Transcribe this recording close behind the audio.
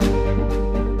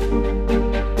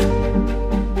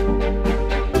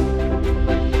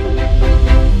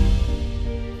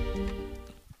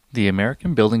The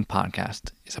American Building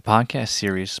Podcast is a podcast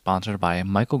series sponsored by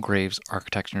Michael Graves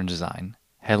Architecture and Design,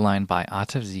 headlined by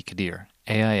Atif Z. Kadir,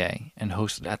 AIA, and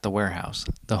hosted at The Warehouse,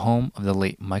 the home of the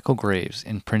late Michael Graves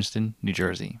in Princeton, New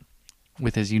Jersey.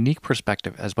 With his unique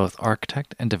perspective as both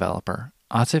architect and developer,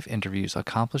 Atif interviews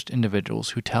accomplished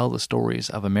individuals who tell the stories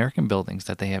of American buildings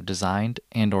that they have designed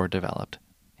and/or developed.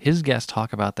 His guests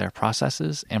talk about their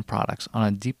processes and products on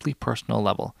a deeply personal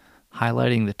level,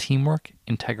 highlighting the teamwork,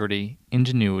 integrity,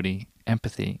 ingenuity,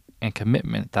 empathy, and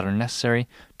commitment that are necessary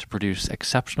to produce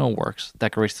exceptional works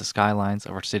that grace the skylines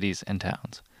of our cities and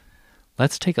towns.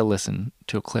 Let's take a listen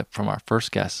to a clip from our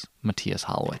first guest, Matthias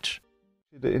Hollwich.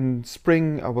 In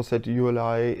spring, I was at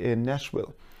ULI in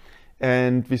Nashville,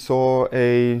 and we saw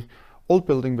a old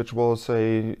building which was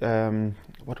a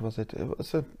what was it? It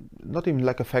was not even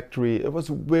like a factory. It was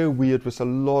very weird with a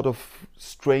lot of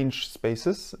strange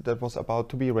spaces that was about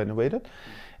to be renovated.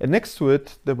 And next to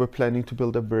it, they were planning to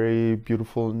build a very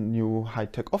beautiful new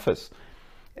high-tech office.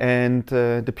 And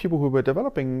the people who were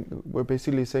developing were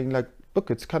basically saying like, look,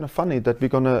 it's kind of funny that we're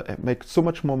gonna make so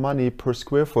much more money per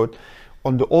square foot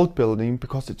on the old building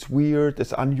because it's weird,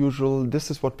 it's unusual,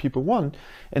 this is what people want.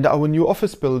 And our new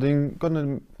office building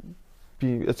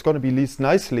it's gonna be leased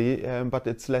nicely, but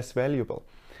it's less valuable.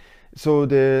 So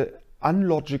the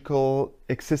unlogical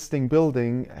existing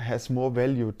building has more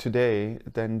value today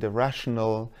than the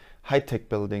rational high-tech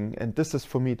building. And this is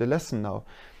for me the lesson now.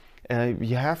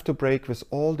 You have to break with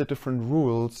all the different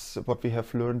rules, what we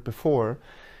have learned before,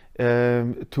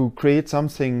 to create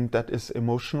something that is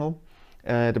emotional,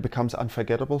 that becomes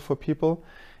unforgettable for people,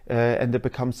 and that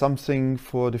becomes something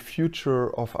for the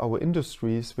future of our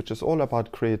industries, which is all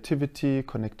about creativity,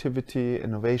 connectivity,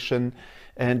 innovation,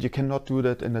 and you cannot do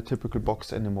that in a typical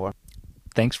box anymore.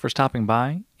 Thanks for stopping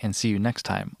by, and see you next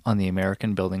time on the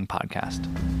American Building Podcast.